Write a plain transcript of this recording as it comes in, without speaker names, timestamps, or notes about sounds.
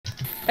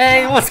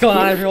Hey, what's going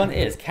on, everyone?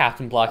 It is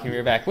Captain Block here.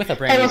 We're back with a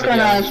brand new video.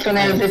 Hey, what's going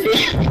on?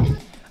 It's going on,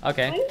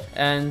 Okay,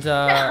 and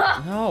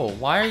no,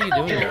 why are you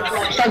doing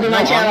this? Sub to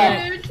my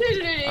channel.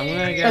 I'm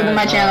gonna get. Sub to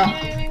my channel.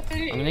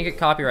 I'm gonna get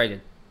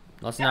copyrighted.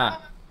 Let's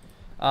not.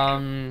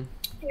 You're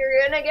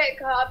gonna get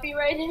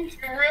copyrighted.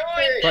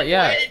 But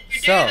yeah,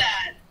 so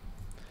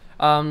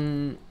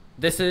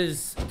this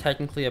is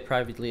technically a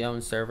privately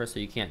owned server, so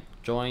you can't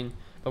join.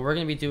 But we're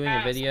gonna be doing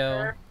a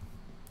video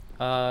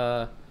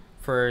for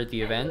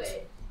the event.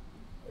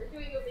 We're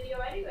doing a video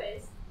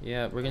anyways.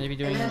 Yeah, we're gonna be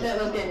doing.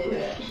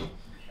 Technically,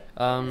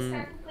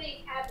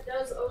 Cap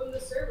does own the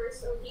server,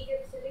 so he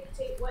gets to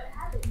dictate what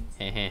happens.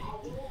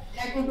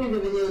 Technically, the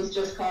video is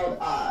just called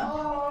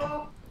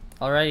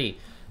Alrighty,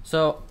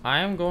 so I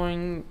am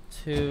going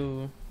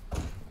to.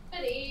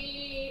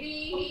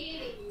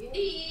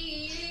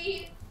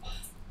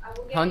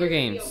 Hunger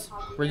Games.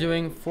 We're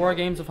doing 4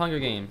 games of Hunger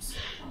Games.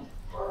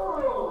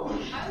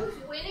 I was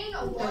winning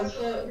a lot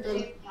of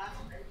games last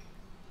night.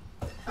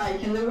 Alright,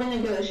 can the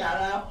winner give a shout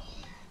out?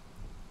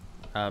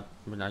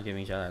 We're not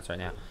giving shoutouts right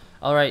now.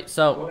 Alright,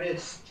 so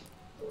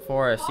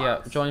Forest, yeah,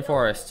 join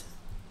Forest.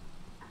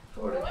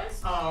 Oh,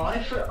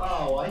 I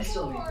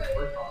still need to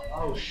work on.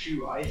 Oh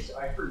shoot, I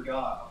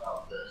forgot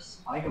about this.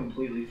 I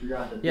completely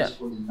forgot that this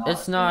was not.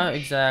 It's not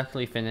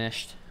exactly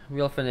finished.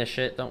 We'll finish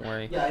it. Don't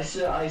worry. Yeah,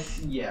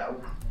 yeah.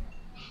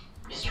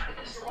 We started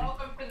this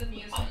Welcome for the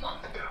music. a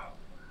month ago.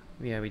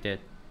 Yeah, we did.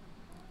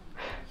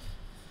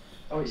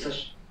 Oh wait,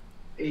 such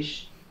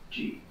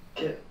HG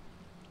kit.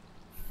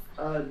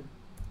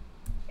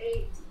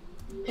 8,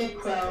 Pick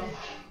Crow.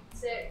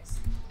 6.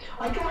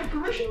 I got my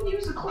permission to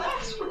use the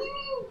class. What do you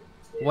mean?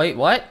 Wait,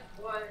 what?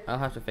 1. I'll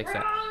have to fix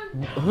that.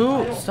 Run!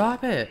 Who?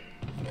 Stop it!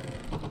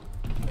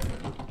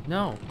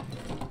 No.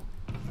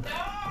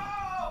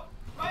 No!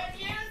 My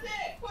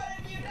music! What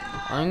have you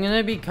done? I'm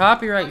gonna be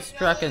copyright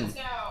stricken. The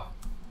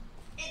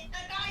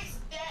guy's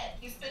dead.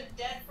 He's been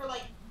dead for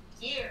like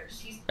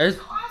years. He's It's-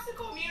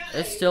 classical music.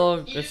 it's still-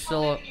 You it's just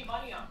still- won't make any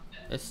money off it.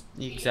 It's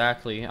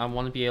exactly. I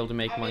want to be able to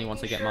make money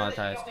once I get Sure that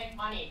you monetized. don't make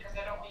money because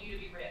I don't want you to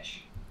be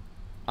rich.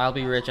 I'll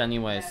be rich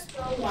anyways.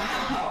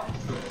 Wow.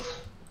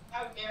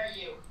 How dare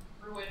you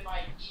ruin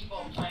my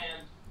evil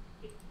plan?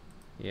 No,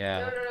 Yeah.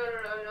 no,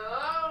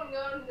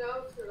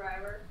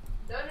 Survivor.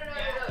 No, I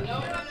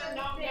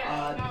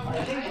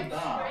think it's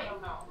not.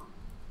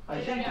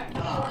 I think it's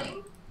not.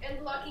 Healing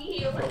and lucky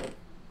healing.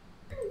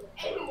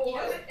 And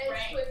more and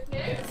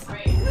swiftness.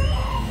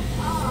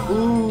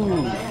 Ooh.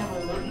 And I have a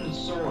wooden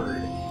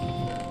sword.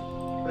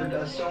 Or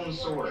a stone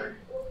sword.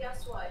 Well,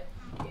 guess what?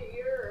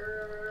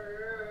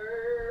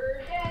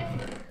 You're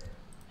dead.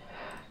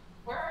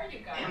 Where are you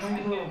guys? Am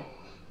I blue?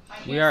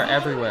 We are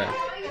everywhere.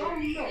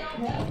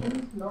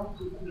 No.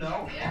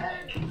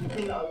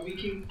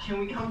 Can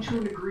we come to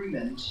an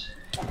agreement?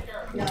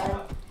 No.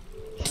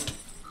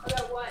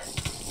 About what?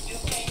 You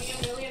pay me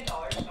 $1 million, and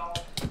I'll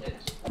do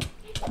it.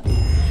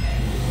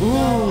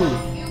 Ooh.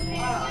 You paid me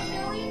 $1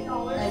 million.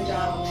 Good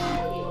job.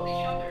 Heal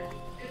each other.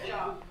 Good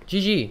job.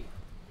 GG.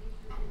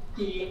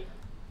 GG.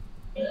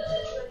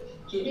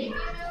 Give me $1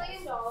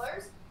 million,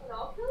 and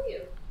I'll kill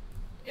you.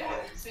 Yeah,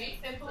 see?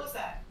 Simple as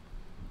that.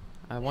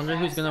 I wonder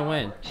who's gonna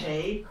win.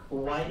 Tay,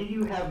 why did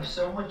you have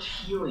so much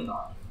healing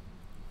on you?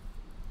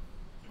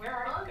 Where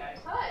are you guys?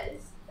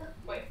 Because.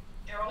 Wait,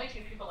 there are only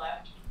 2 people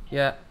left.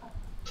 Yeah.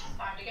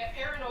 Time to get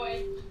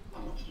paranoid.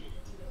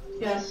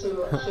 Yes,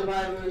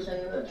 survivors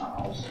in the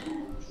tunnels.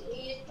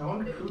 I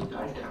wonder who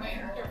died down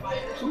Where? there.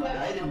 Survivors Who left.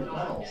 died in the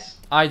tunnels?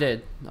 I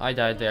did. I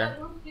died there.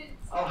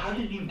 Oh, how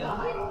did you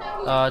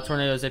die?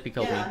 Tornado Zippy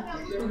killed me. Yeah.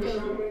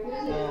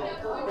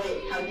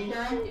 Wait, how'd you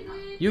die?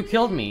 You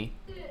killed me.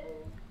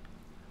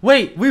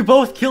 Wait, we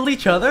both killed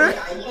each other? Wait,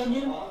 I killed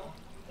you?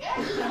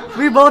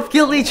 We both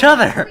killed each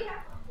other.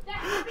 That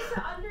happened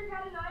to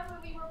Undercut and I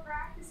when we were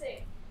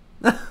practicing.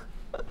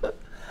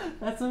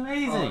 That's Oh,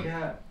 amazing.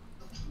 Cat.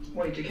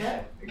 Wait,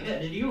 Cat,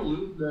 did you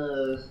loot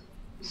the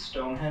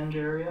Stonehenge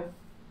area?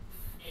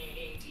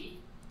 Maybe.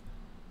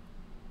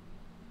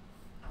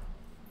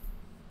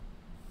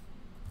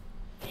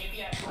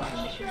 Maybe I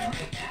Hope you're friend.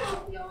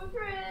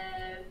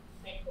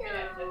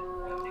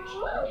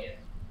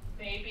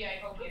 Maybe I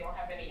hope you don't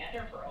have any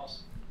ender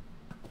pearls.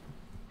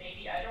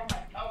 Maybe I don't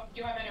have. Oh,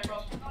 you have ender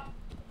pearls.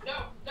 No.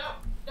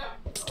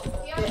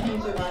 Get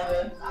me,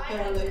 survivor. Can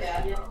I look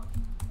at you?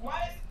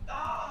 What?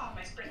 Ah,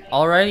 my spring.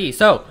 Alrighty,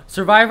 so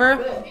Survivor,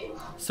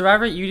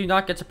 you do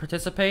not get to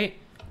participate.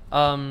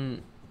 Yeah.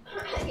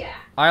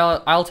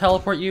 I'll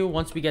teleport you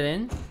once we get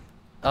in,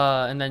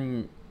 and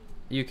then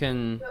you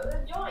can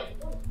Join.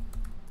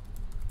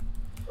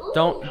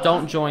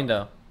 don't join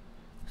though.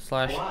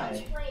 Slash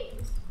Why?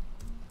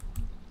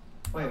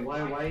 Wait,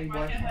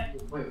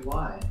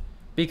 why?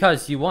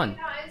 because you won.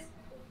 Guys,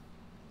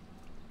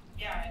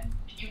 Yeah,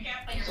 you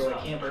can't play So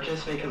yourself. I can't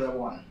participate because I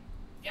won.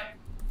 Yep.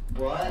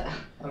 What?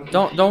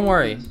 Don't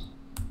worry.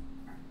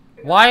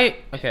 Why?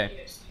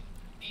 Okay.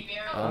 Be very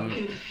I'm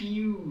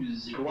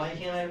confused. Why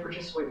can't I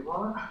participate?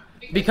 What?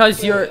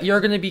 Because you're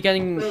gonna be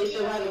getting Wait,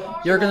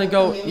 survivor. you're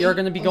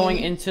gonna be going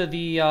into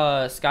the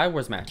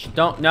Skywars match.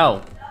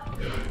 No.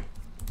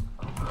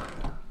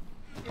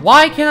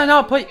 Why can I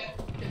not put...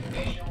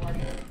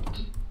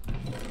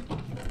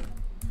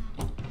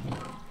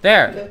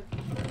 There.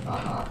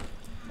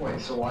 Wait,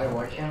 so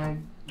why can't I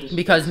just...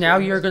 Because now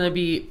you're gonna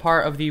be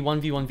part of the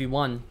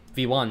 1v1v1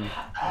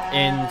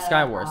 in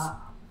Skywars.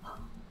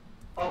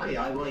 Okay,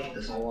 I like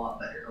this a lot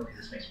better. Okay,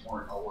 this makes a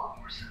lot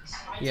more sense.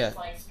 Yeah. I just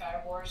like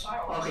Skywars.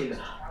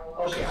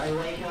 Okay, I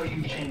like how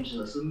you changed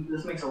this.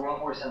 This makes a lot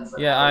more sense.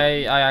 Yeah,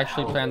 I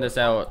actually planned this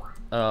out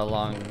a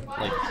while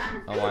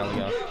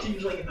ago.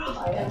 Team's like,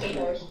 I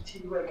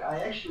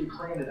actually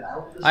planned it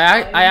out.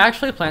 I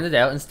actually planned it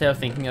out instead of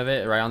thinking of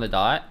it right on the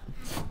dot.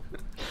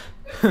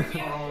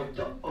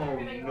 Oh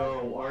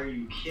no, are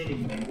you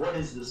kidding me? What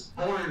is this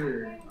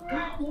border?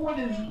 What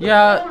is this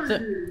Yeah,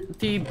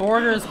 the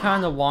border is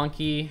kind of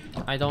wonky.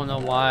 I don't know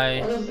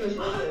why. What is this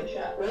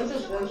chat? What is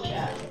this voice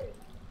chat?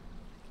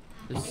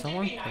 Is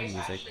someone playing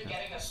music?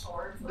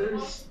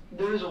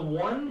 There's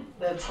one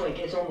that's like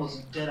it's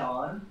almost dead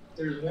on.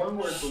 There's one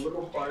where it's a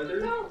little farther.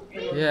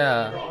 And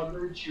Yeah. the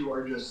other two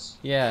are just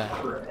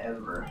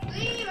forever.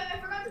 Leave! I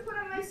forgot to put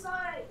on my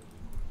sign.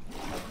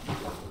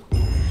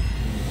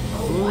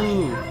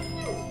 Ooh.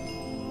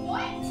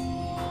 What?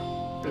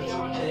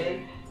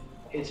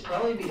 It's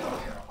probably okay,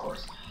 of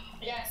course.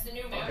 Yeah, it's the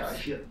new Okay, maps. I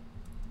feel.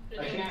 The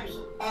I new think. maps.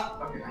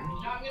 Okay.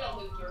 Now I'm gonna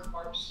loot your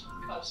corpse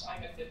because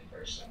I'm a good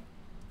person.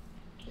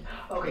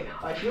 Okay,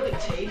 I feel like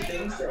Tay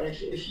thinks that if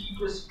he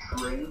just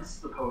drinks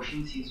the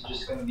potions, he's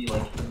just gonna be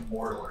like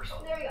immortal or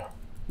something. There you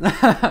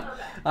go.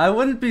 I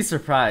wouldn't be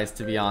surprised,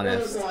 to be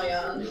honest. What's going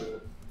on?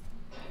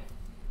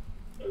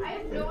 I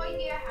have no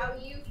idea how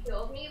you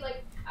killed me.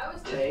 Like, I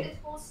was doing this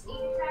whole sneak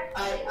attack.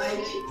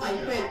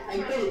 I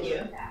critted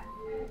you.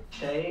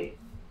 Tay,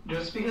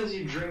 just because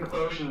you drink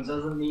potions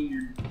doesn't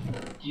mean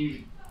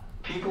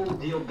people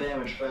deal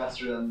damage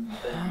faster than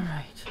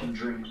Alright. can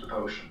drink the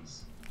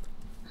potions.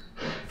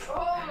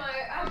 Oh my,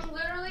 I'm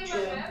literally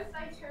my maps.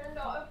 I turned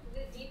off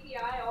the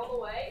DPI all the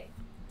way.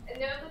 And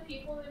now the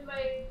people in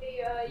my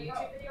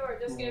YouTube video are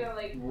just gonna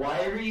like.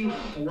 Why are you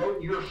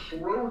you're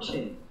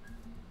floating?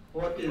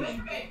 What is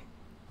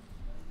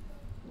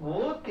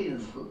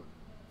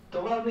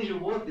Davinci,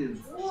 what is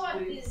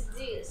What is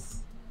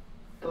this?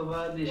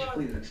 Davinci,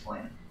 please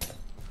explain.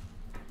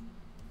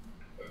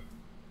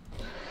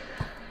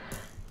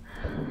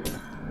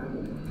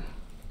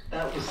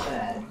 That was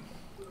sad.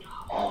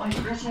 Oh, I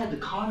forgot to add the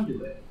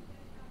conduit.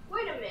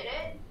 Wait a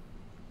minute.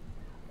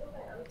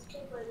 Okay, let's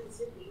take by the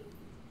city.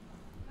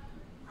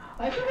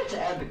 I forgot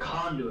to add the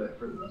conduit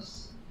for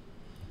this.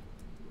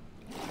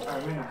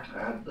 I'm gonna have to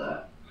add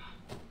that.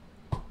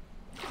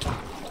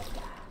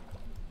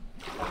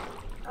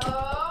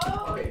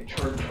 Oh. Okay,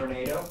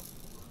 tornado.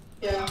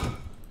 Yeah.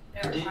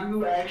 Do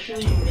you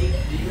actually make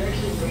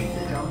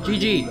the jump?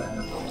 GG.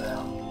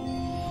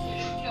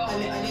 I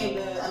made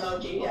the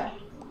MLG, yeah.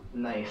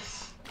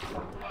 Nice.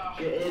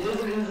 It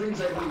isn't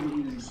exactly what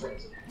you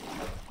expect.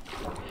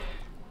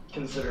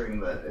 Considering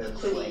that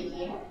it's like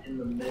in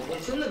the middle.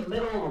 It's in the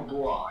middle of a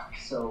block,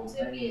 so.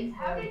 Zippy,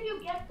 how did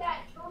you get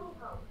that total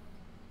count?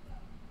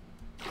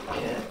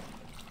 Okay.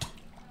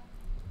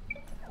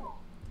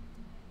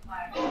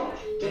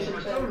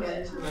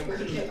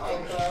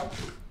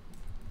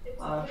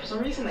 For some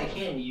reason I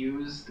can't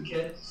use the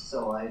kit,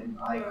 so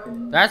I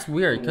couldn't. That's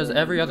weird, because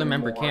every other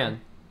member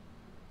can.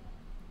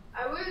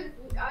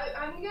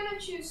 I'm gonna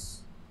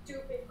choose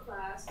stupid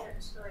class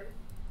next time.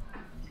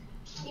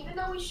 Even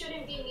though we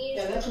shouldn't be mean.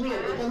 Yeah, that's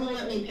weird. It doesn't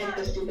let me pick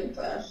the stupid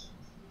class.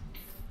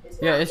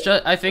 Yeah, it's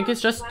just. I think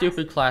it's just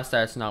stupid class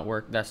that's not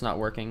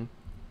working.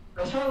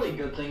 That's probably a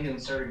good thing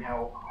considering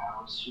how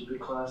stupid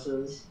class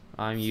is.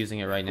 I'm using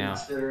it right now.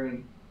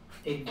 Considering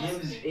it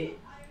gives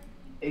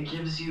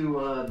you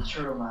the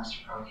Turtle Master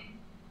potion.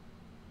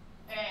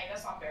 Hey,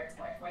 that's not fair.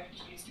 Why did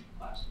you use stupid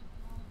class?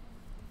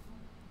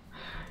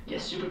 Yeah,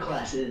 stupid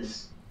class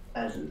is,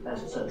 as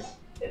it says,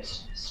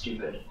 it's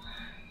stupid.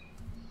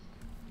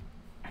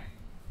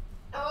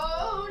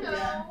 Oh no!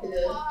 Yeah, it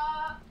is.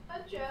 What a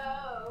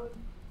joke!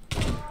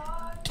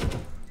 What?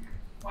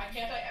 Why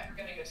can't I ever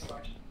get a good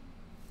start?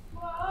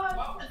 What?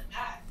 What was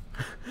that?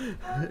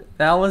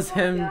 That was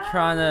him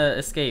trying to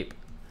escape.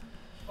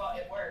 Well,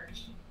 it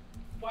worked.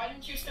 Why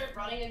didn't you start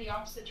running in the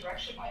opposite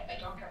direction? I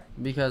don't care.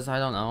 Because I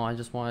don't know. I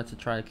just wanted to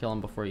try to kill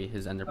him before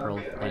his Ender Pearl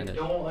Okay, I landed.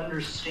 don't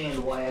understand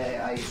why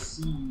I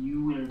see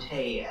you and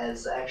Tay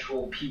as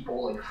actual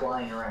people like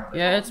flying around.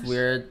 Yeah, it's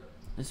weird.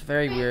 It's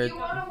very Hey, weird. You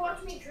wanna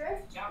watch me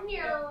drift?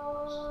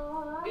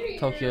 No.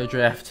 Tokyo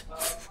Drift.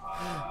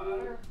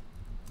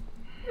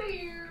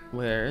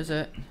 Where is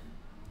it?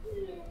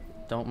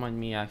 Don't mind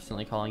me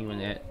accidentally calling you an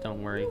it.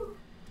 Don't worry.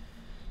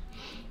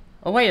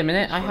 Oh wait a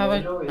minute. I have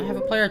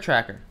a player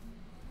tracker.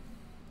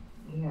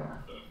 Yeah.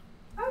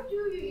 How do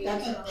you use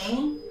That's a those?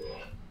 thing?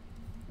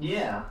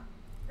 Yeah.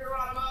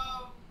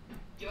 Geronimo!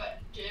 Do it,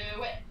 do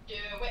it, do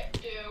it,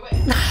 do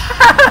it.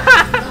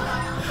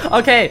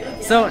 Okay,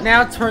 so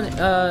now turn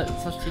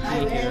slash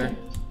TP here.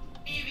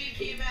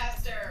 PvP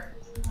master!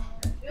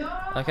 No.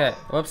 Okay,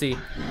 whoopsie.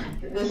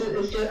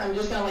 I'm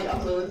just gonna like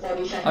upload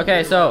 40 seconds.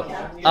 Okay, so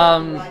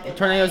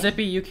Tornado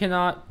Zippy, you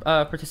cannot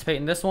participate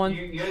in this one.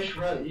 You guys,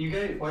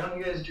 why don't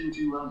you guys do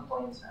 2 rounds of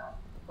planes now?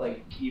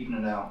 Like,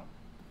 even it out.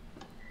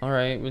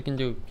 Alright, we can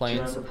do 2 planes.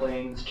 rounds of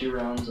planes, 2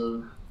 rounds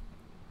of...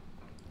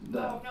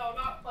 No,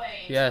 not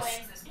planes. Yes.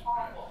 Planes is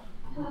horrible.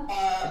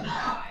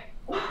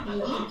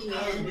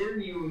 How dare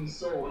you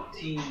insult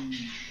Team...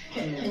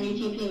 Can you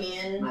TP me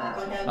in?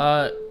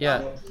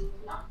 Yeah.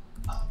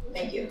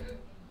 Thank you.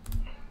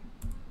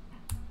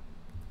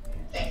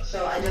 Thanks.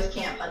 So I just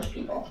can't punch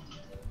people.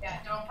 Yeah,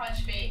 don't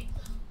punch me.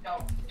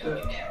 Don't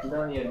you dare.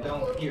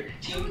 Don't. Here,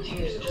 team,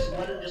 just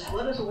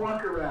let us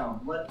walk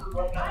around.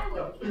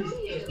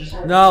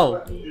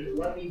 No.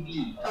 Let me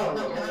be. Oh,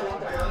 no, can I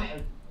walk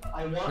around?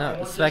 I want No,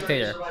 to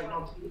spectator.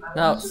 survive.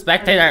 No,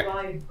 spectator.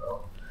 I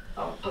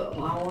want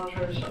to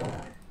try to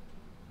survive.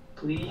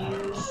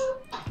 Please.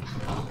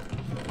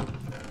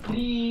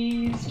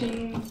 Please,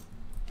 team.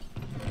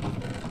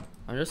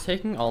 I'm just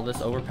taking all this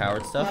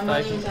overpowered stuff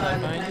My that I can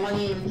find.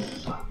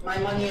 my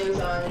money is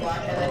on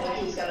Blockhead. I think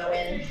he's gonna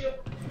win.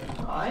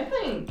 I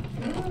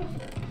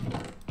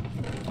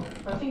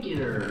think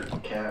either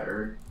Cat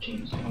or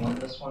Team's gonna win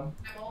this one.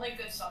 I'm only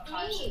good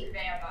sometimes.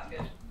 Today I'm not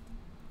good.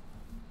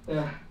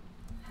 Yeah.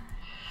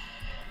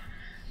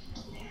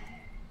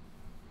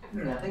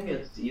 I think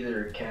it's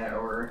either Cat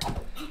or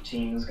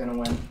Team's gonna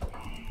win.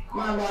 Come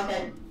on,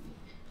 Blockhead.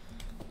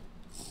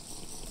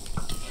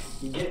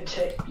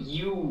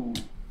 You.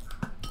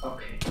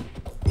 Okay.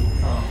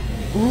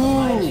 Ooh.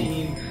 My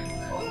team.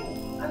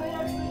 I might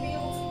actually be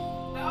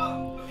able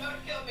No,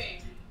 don't kill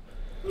me.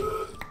 to.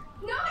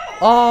 No!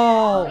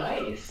 Oh.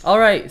 Nice.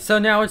 Alright, so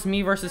now it's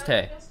me versus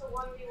Tay. Just a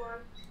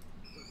 1v1.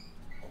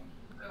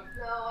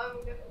 No, I'm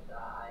gonna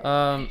die.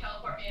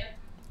 Teleport me in.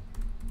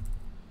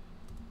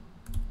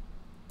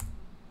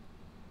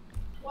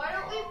 Why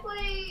don't we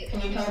play?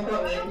 Can you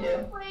teleport me Why in don't too?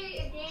 we play a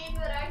game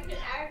that I can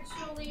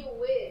actually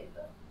win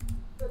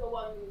for the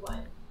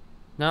 1v1?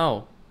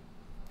 No.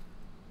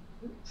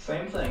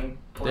 Same thing.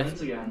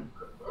 Planes again.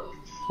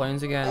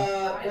 Planes again.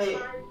 Wait.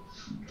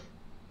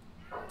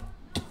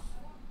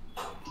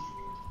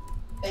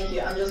 Thank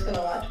you. I'm just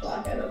gonna watch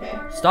Blockhead, okay?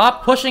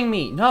 Stop pushing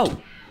me. No.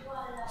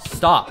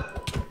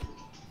 Stop.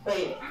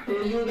 Wait, who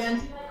are you again?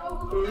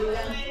 Who are you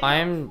again? I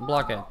am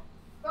Blockhead.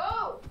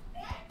 Go!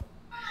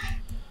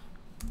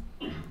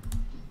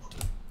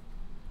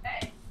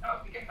 Hey!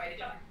 Oh, we can fight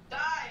each other.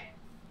 Die!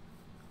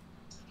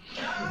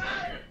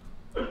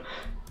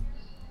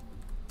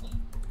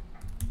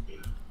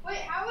 Wait,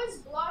 how is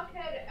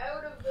Blockhead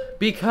out of the?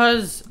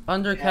 Because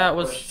Undercat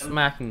was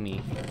smacking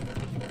me.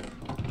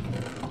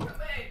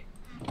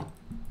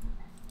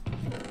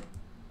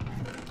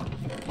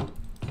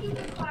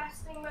 Stupid class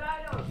thing, but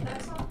I don't.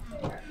 That's not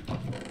fair.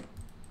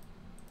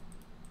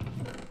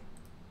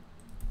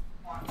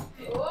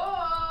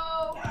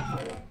 Whoa!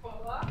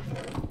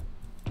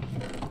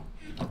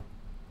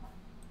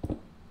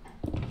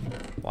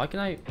 Why can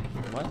I?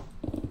 What?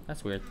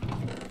 That's weird.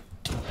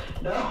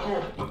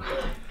 No.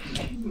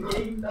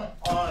 Game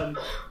on.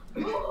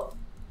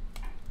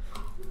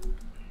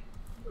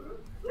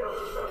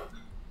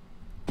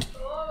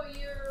 Oh,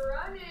 you're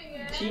running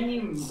it.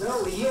 Team.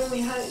 No, he doesn't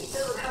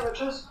have a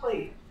chest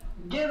plate.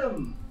 Get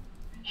him.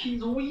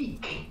 He's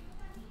weak.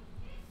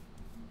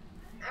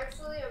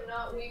 Actually, I'm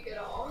not weak at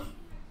all.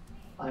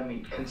 I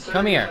mean, consider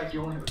Come here. the fact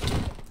you only have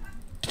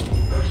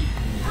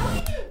How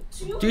did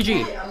you do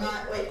GG. that? I'm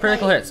not. Wait.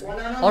 Critical wait, hits.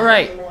 one-on-one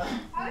Alright. anymore.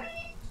 How did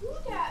you do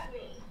that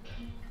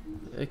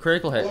me?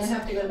 Critical We're gonna hits.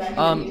 have to go back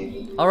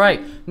and do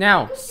Alright.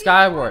 Now,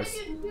 Skywars.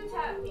 How did you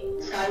tap me?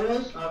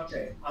 Skywars?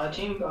 Okay.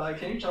 Team,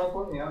 can you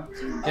teleport me out?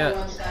 Yeah.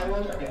 Everyone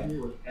Skywars? Okay. Can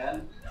you with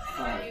Cat?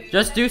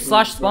 Just do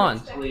slash spawn.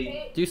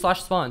 Spectate? Do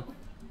slash spawn.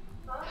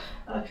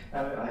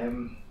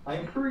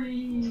 I'm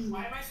free.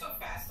 Why am I so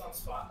fast on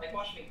spot? Like,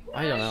 watch me.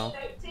 I don't know.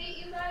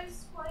 Spectate you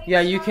guys playing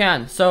Yeah, you stuff?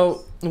 can.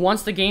 So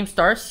once the game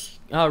starts,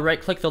 right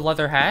click the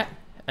leather hat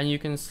and you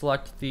can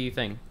select the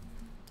thing.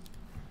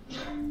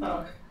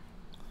 Oh.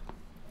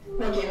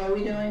 What game are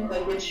we doing?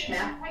 Like which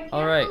map? I can't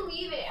Alright.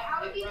 believe it.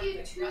 How did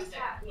you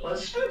two-tap me?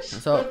 Let's do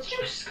So-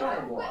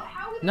 Skywalk.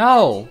 How did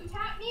No. you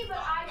two-tap me, but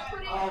I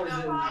couldn't Oh, is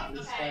it not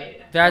this five-tap?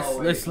 guy? That's Oh,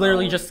 wait, it's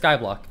literally oh. just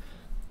skyblock.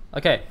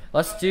 Okay,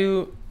 let's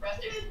do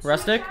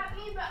Rustic? Two-tap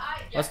me, but I-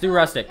 Let's do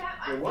Rustic.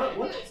 I'm What's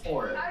confused.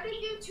 for it? How did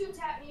you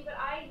two-tap me, but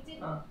I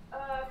didn't Huh.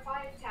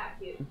 five-tap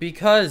you?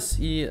 Because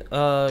he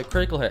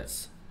critical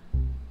hits.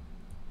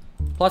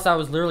 Plus I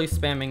was literally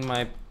spamming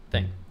my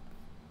thing.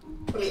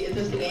 Wait, is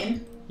this the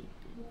game?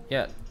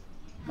 Yeah.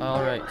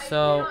 Alright, I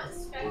so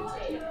cannot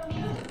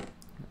spectate.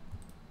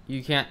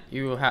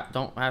 you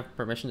don't have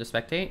permission to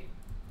spectate?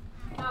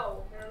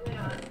 No, apparently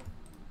not.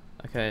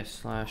 Okay,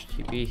 slash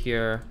TB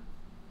here.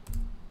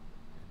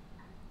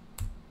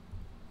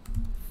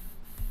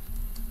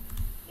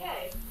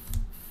 Yay.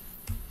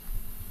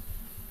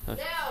 Now,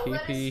 Now,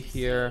 let TP us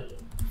here. see.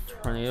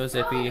 Tornado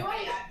Zippy. Oh,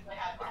 wait.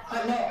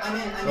 No, I'm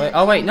in. Wait,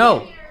 oh wait,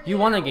 no! You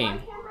won a game.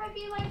 Why can't I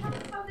be like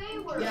how they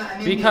were? Yeah, I'm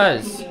in.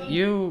 Because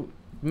you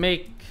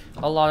make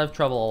a lot of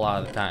trouble a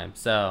lot of the time,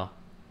 so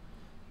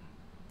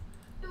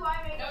do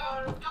I make a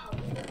lot of trouble?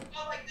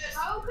 Not like this.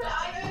 How could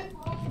I make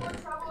more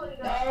trouble than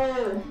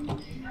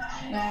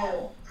that?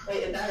 No.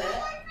 Wait, is that it?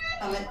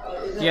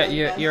 Is that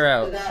Yeah, like you're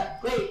out.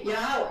 Wait, you're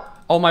out.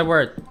 Oh my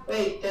word.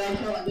 Wait, did I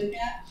kill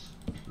Undercat?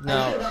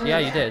 No. Yeah,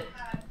 you did.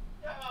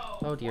 No.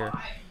 Oh dear.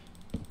 Why?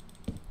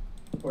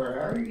 Where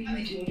are How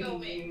did you kill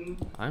me? you?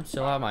 I'm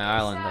still on my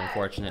island, Sad,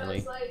 unfortunately.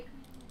 because,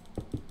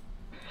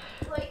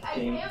 like I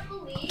Damn. can't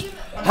believe.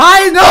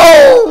 I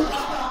know.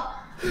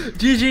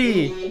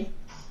 GG.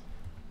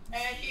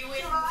 And he wins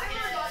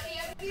Survivor got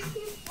the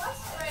MVP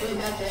plus Wait, right.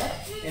 that's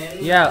it?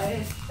 And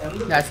Yeah. I'm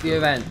the That's the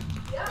event.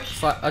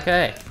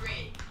 Okay.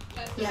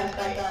 Yes,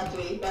 that's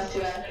 3. That's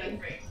 2 out of 3.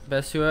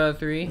 Best 2 out of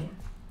 3.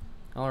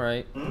 All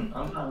right. I'm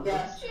not.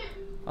 Yes.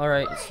 All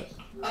right.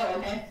 Oh,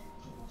 okay.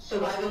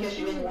 Survivor gets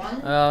to win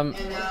 1. Um.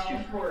 And Let's do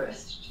now,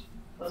 Forest.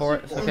 Let's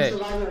Forest, do okay. in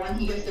Survivor 1,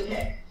 he gets to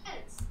pick.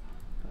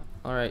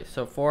 All right.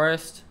 So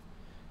Forest.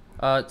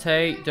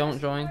 Tay, don't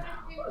join.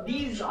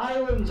 These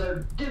islands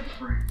are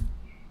different.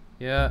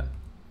 Yeah.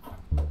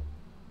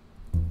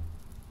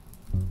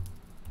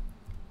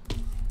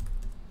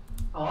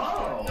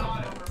 Oh.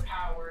 Not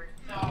overpowered.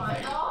 No. Oh,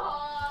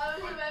 I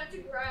was about to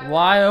grab.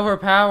 Why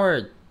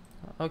overpowered?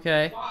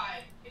 Okay. Why?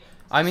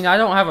 I mean, I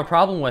don't have a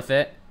problem with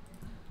it.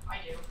 I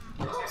do.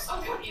 I There's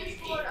something want this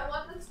PvP. sword. I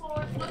want this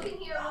sword. Look in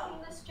here. Look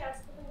in this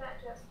chest. Look in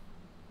that chest.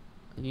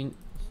 You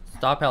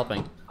stop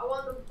helping. I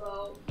want the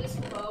bow. This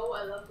bow.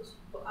 I love this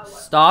bow. I want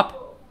Stop. this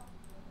bow.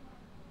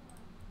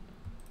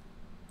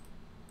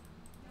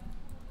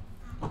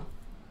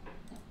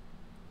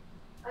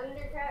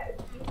 Undercat,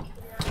 if you can.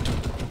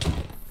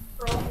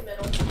 Throw in the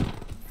middle.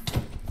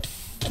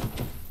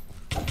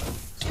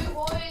 2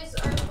 boys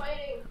are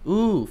fighting.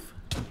 Oof.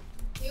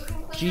 You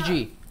can clean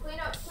GG. up. Clean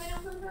up. Clean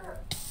up. Clean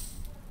up.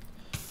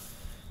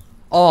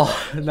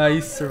 Oh,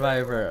 nice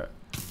survivor.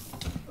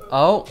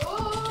 Oh,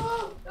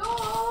 Oh!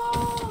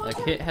 Oh! a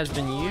kit has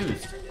been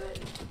used.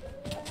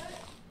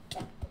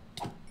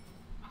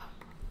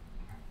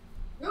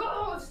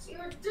 Yes, you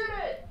did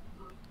it!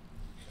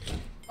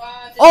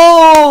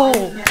 Oh,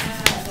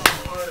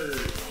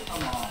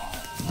 Come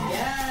on.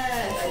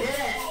 Yes,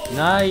 I did it.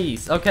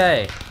 nice.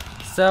 Okay.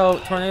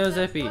 So, Tornado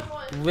Zippy,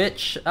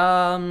 which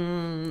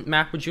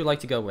map would you like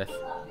to go with?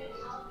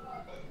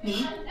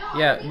 Me?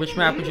 Yeah, which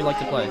map would you like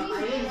to play?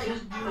 I didn't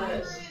just do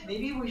this.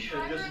 Maybe we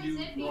should just do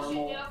Zippy should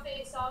normal. now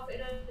face off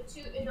in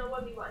a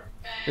 1v1.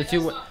 The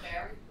two,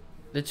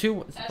 the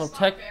two,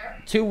 well,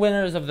 two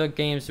winners of the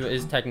games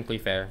is technically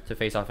fair to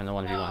face off in the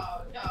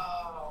 1v1.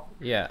 No.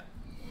 Yeah,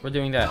 we're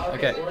doing that.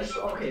 Okay. Let's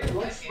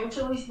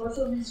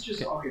at least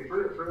just okay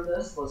for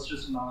this. Let's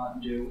just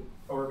not do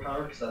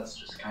overpower because that's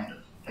just kind of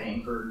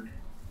paying for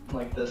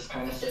like this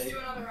kind of Let's just save. do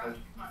another round.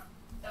 Come on.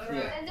 Another Yeah.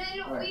 round. And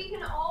then Alright. we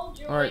can all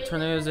join. All right,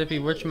 Tornado Zippy,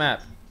 which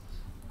map?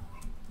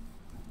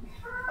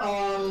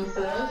 Forest.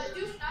 Do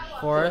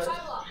Skyblock. Forest? Do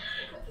Skyblock.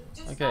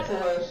 Do Okay.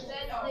 Skyblock. Forest. Then,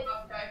 No, like,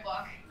 not Sky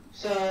Block.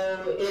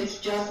 So it's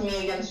just me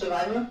against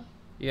Survivor.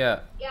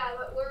 Yeah. yeah,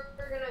 but we're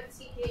gonna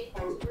TP.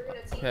 We're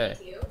gonna TP Okay.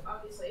 to you,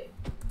 obviously.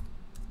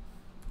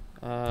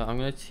 I'm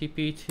gonna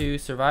TP to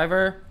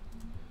Survivor.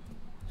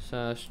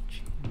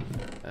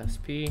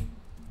 /SP.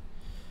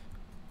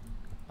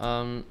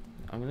 I'm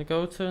gonna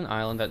go to an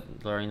island that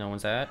literally no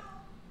one's at.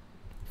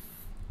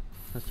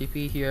 Let's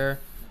TP here.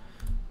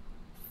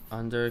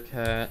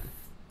 Undercat.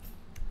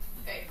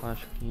 Okay. Flash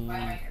Bye, King.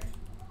 right here.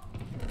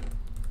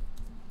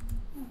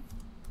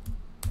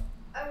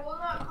 I will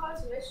not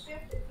cause mischief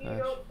if you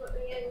don't put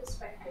me in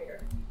spectator.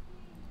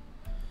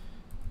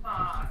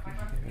 Ah, I don't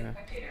have to be Yeah. a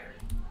spectator.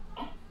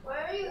 Why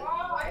are you?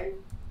 Why?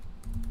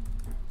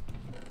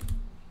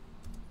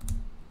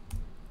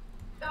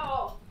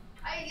 No,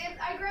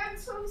 I grabbed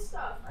some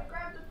stuff. I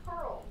grabbed a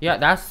pearl. Yeah,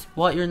 that's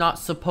what you're not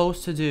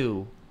supposed to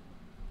do.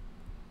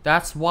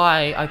 That's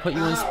why I put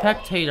you in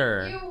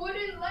spectator. You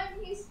wouldn't let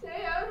me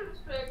stay out of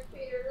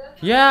spectator.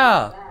 That's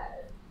Yeah.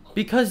 sad.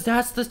 Because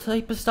that's the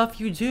type of stuff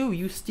you do.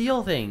 You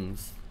steal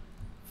things.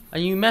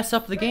 And you mess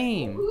up the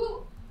game.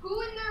 Who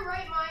in their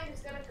right mind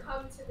is gonna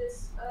come to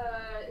this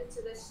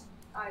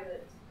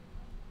island?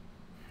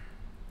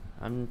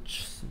 I'm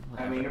just...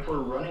 I mean, if we're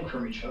running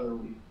from each other,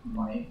 we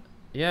might.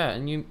 Yeah,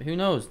 and who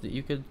knows that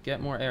you could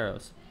get more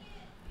arrows.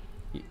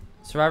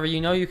 Survivor,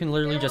 you know you can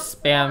literally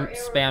just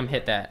spam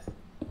hit that.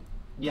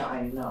 Yeah,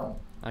 I know.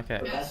 Okay.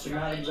 But that's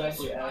not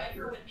exactly Survivor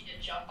accurate. would be to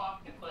jump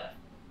off the cliff.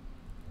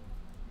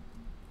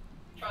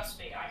 Trust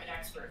me, I'm an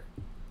expert.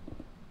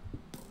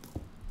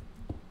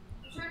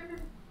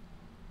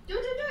 Do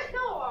it!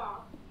 No!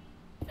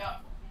 Jump.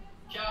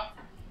 Jump.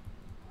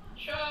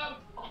 Jump.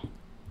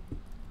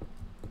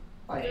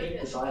 I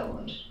hate this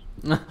island.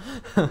 He's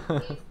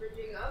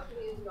bridging up.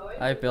 He's going.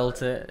 I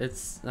built it.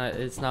 It's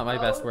not my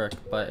best work,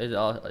 but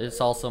it's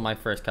also my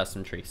first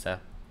custom tree. So.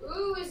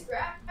 Ooh, he's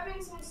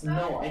grabbing some stuff.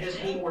 No, I just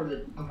hate where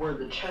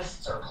the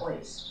chests are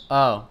placed.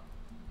 Oh.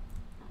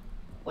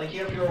 Like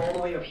you have to go all the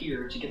way up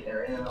here to get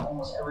there, and then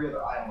almost every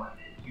other island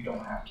you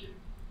don't have to.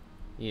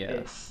 Yeah.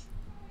 It's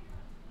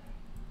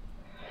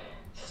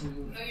So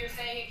you're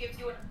saying it gives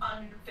you an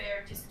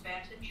unfair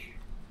disadvantage?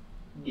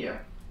 yeah.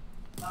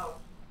 Oh.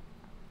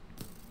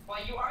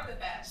 Well, you are the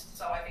best,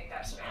 so I think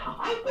that's fair. No,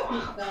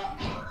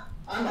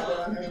 I'm not the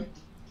one.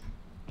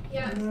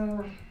 Yeah.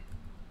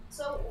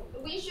 So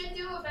we should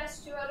do a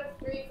best 2 out of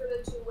 3 for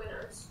the 2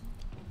 winners.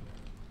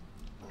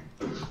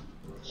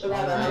 So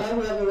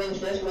whoever wins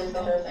this wins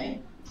the whole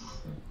thing.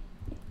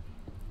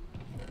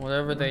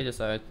 Whatever they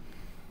decide.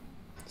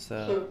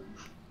 So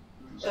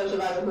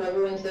Survivor,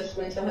 whoever wins this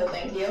wins the whole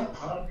thing. Deal?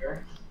 I don't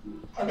care.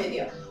 Okay,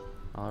 deal.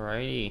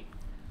 alrighty.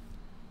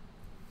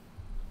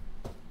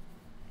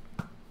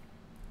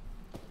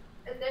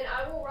 And then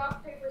I will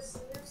rock, paper,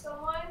 scissors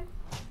someone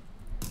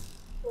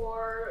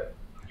for,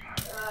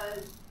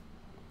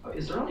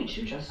 Is there only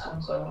 2 chests on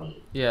this island?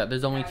 Yeah,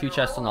 there's only 2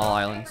 chests on all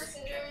islands.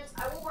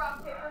 I will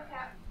rock,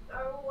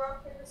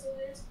 paper,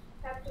 scissors,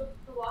 Captain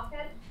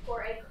Blockhead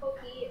for a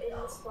cookie in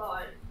the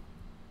spawn.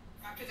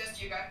 After this,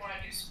 do you guys want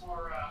to do some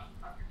more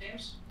Hunger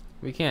Games?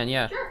 We can,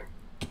 yeah. Sure.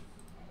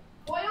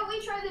 Why don't we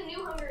try the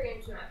new Hunger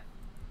Games map?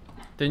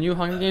 The new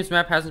Hunger Games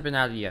map hasn't been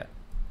added yet.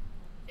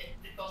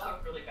 Those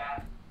look really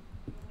bad.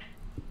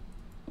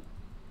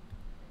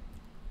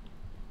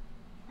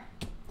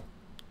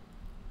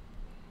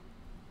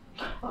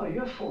 Oh, you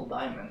have full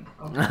diamond.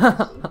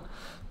 Okay.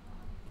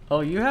 Oh,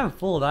 you have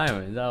full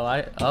diamonds.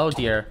 Oh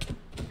dear.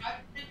 How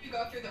did you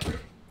go through the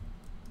roof?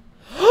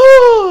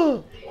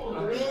 Oh,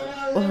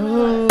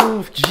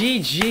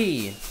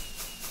 GG.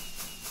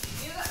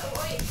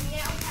 Wait,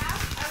 now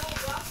I will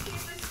rock,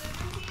 paper,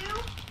 scissors you.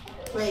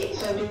 Wait,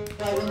 so do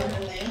I win the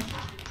whole thing?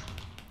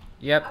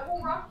 Yep. I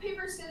will rock,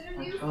 paper, scissors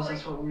you Because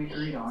that's what we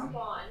agreed on.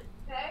 spawn,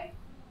 okay?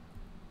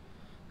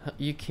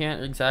 You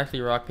can't exactly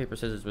rock, paper,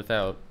 scissors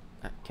without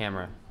a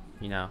camera.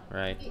 You know,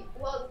 right?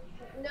 Well,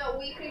 no,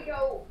 we could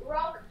go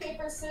rock,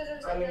 paper,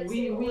 scissors. I mean, and we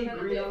then see what we're gonna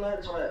agreed do. on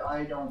that, so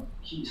I don't.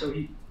 He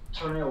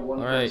turned it 1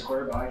 Alright.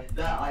 square, but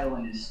that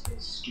island is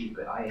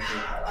stupid. I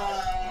hate that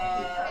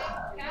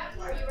island. Cap,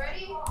 are you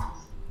ready?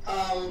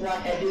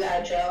 Blockhead, do the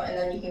outro, and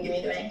then you can give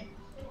me the ring.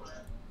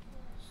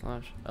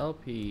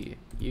 /LP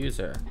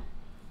user.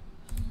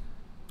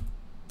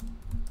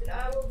 And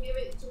I will give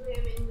it to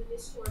him in the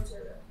Discord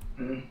server.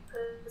 Mhm.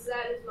 Because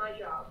that is my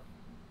job.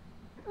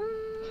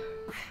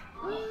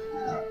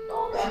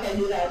 Blockhead,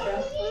 do the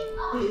outro,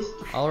 please.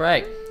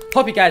 Alright.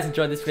 Hope you guys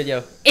enjoyed this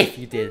video. If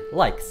you did,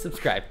 like,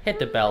 subscribe, hit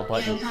the bell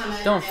button.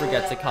 Don't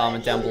forget to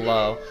comment down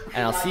below.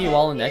 And I'll see you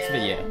all in the next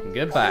video.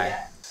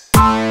 Goodbye.